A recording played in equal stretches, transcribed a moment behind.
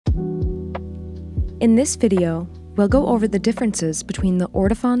In this video, we'll go over the differences between the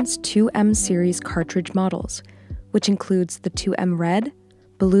Ortofon's 2M series cartridge models, which includes the 2M Red,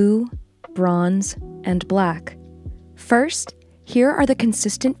 Blue, Bronze, and Black. First, here are the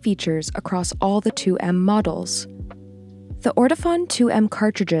consistent features across all the 2M models. The Ortofon 2M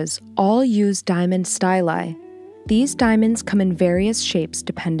cartridges all use diamond styli. These diamonds come in various shapes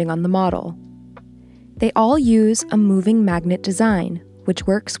depending on the model. They all use a moving magnet design, which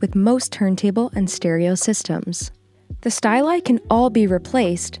works with most turntable and stereo systems. The styli can all be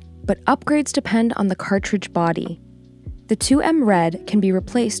replaced, but upgrades depend on the cartridge body. The 2M Red can be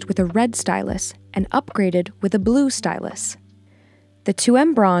replaced with a red stylus and upgraded with a blue stylus. The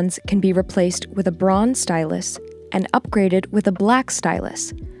 2M Bronze can be replaced with a bronze stylus and upgraded with a black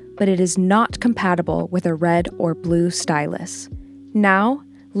stylus, but it is not compatible with a red or blue stylus. Now,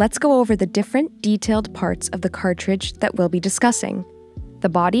 let's go over the different detailed parts of the cartridge that we'll be discussing: the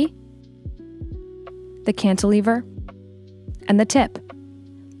body, the cantilever, and the tip.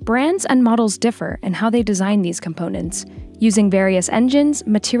 Brands and models differ in how they design these components, using various engines,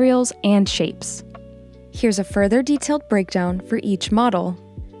 materials, and shapes. Here's a further detailed breakdown for each model.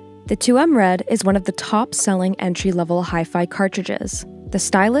 The 2M Red is one of the top-selling entry-level hi-fi cartridges. The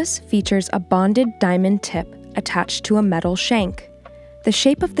stylus features a bonded diamond tip attached to a metal shank. The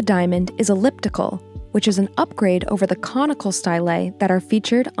shape of the diamond is elliptical, which is an upgrade over the conical styli that are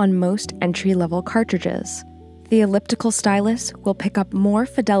featured on most entry-level cartridges. The elliptical stylus will pick up more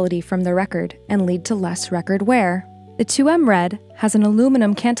fidelity from the record and lead to less record wear. The 2M Red has an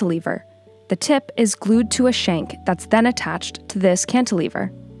aluminum cantilever. The tip is glued to a shank that's then attached to this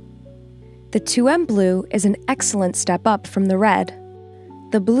cantilever. The 2M Blue is an excellent step up from the Red.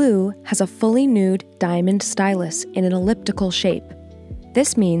 The Blue has a fully nude diamond stylus in an elliptical shape.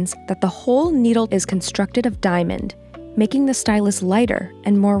 This means that the whole needle is constructed of diamond, making the stylus lighter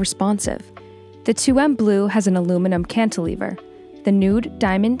and more responsive. The 2M Blue has an aluminum cantilever. The nude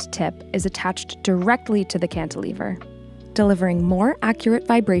diamond tip is attached directly to the cantilever, delivering more accurate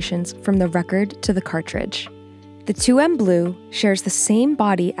vibrations from the record to the cartridge. The 2M Blue shares the same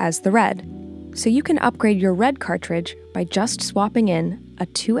body as the Red, so you can upgrade your Red cartridge by just swapping in a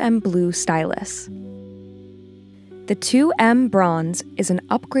 2M Blue stylus. The 2M Bronze is an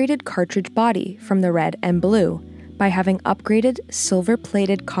upgraded cartridge body from the Red and Blue by having upgraded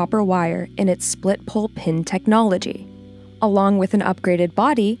silver-plated copper wire in its split-pole pin technology. Along with an upgraded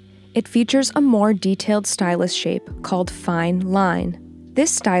body, it features a more detailed stylus shape called fine line.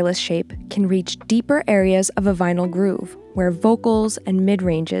 This stylus shape can reach deeper areas of a vinyl groove where vocals and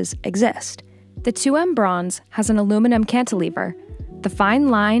mid-ranges exist. The 2M Bronze has an aluminum cantilever. The fine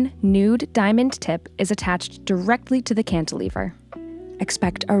line nude diamond tip is attached directly to the cantilever.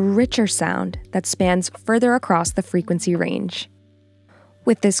 Expect a richer sound that spans further across the frequency range.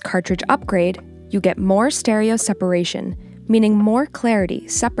 With this cartridge upgrade, you get more stereo separation, meaning more clarity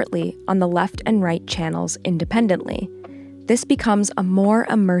separately on the left and right channels independently. This becomes a more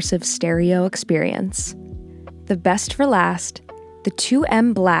immersive stereo experience. The best for last, the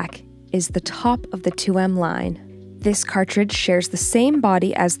 2M Black is the top of the 2M line. This cartridge shares the same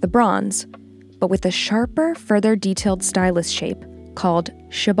body as the Bronze, but with a sharper, further detailed stylus shape called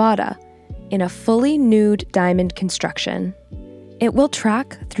ciabatta in a fully nude diamond construction. It will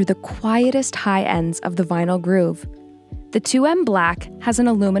track through the quietest high ends of the vinyl groove. The 2M Black has an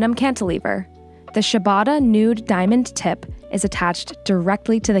aluminum cantilever. The ciabatta nude diamond tip is attached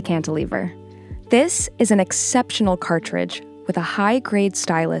directly to the cantilever. This is an exceptional cartridge with a high-grade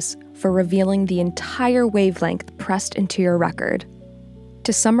stylus for revealing the entire wavelength pressed into your record.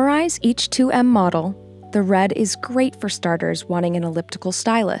 To summarize each 2M model, the Red is great for starters wanting an elliptical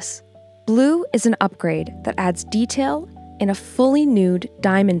stylus. Blue is an upgrade that adds detail in a fully nude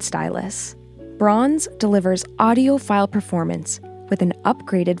diamond stylus. Bronze delivers audiophile performance with an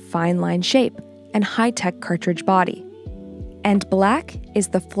upgraded fine line shape and high-tech cartridge body. And Black is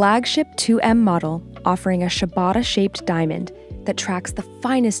the flagship 2M model offering a ciabatta-shaped diamond that tracks the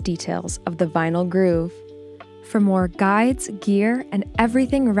finest details of the vinyl groove. For more guides, gear, and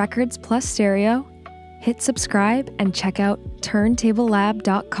everything records plus stereo, hit subscribe and check out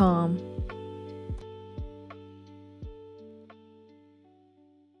turntablelab.com.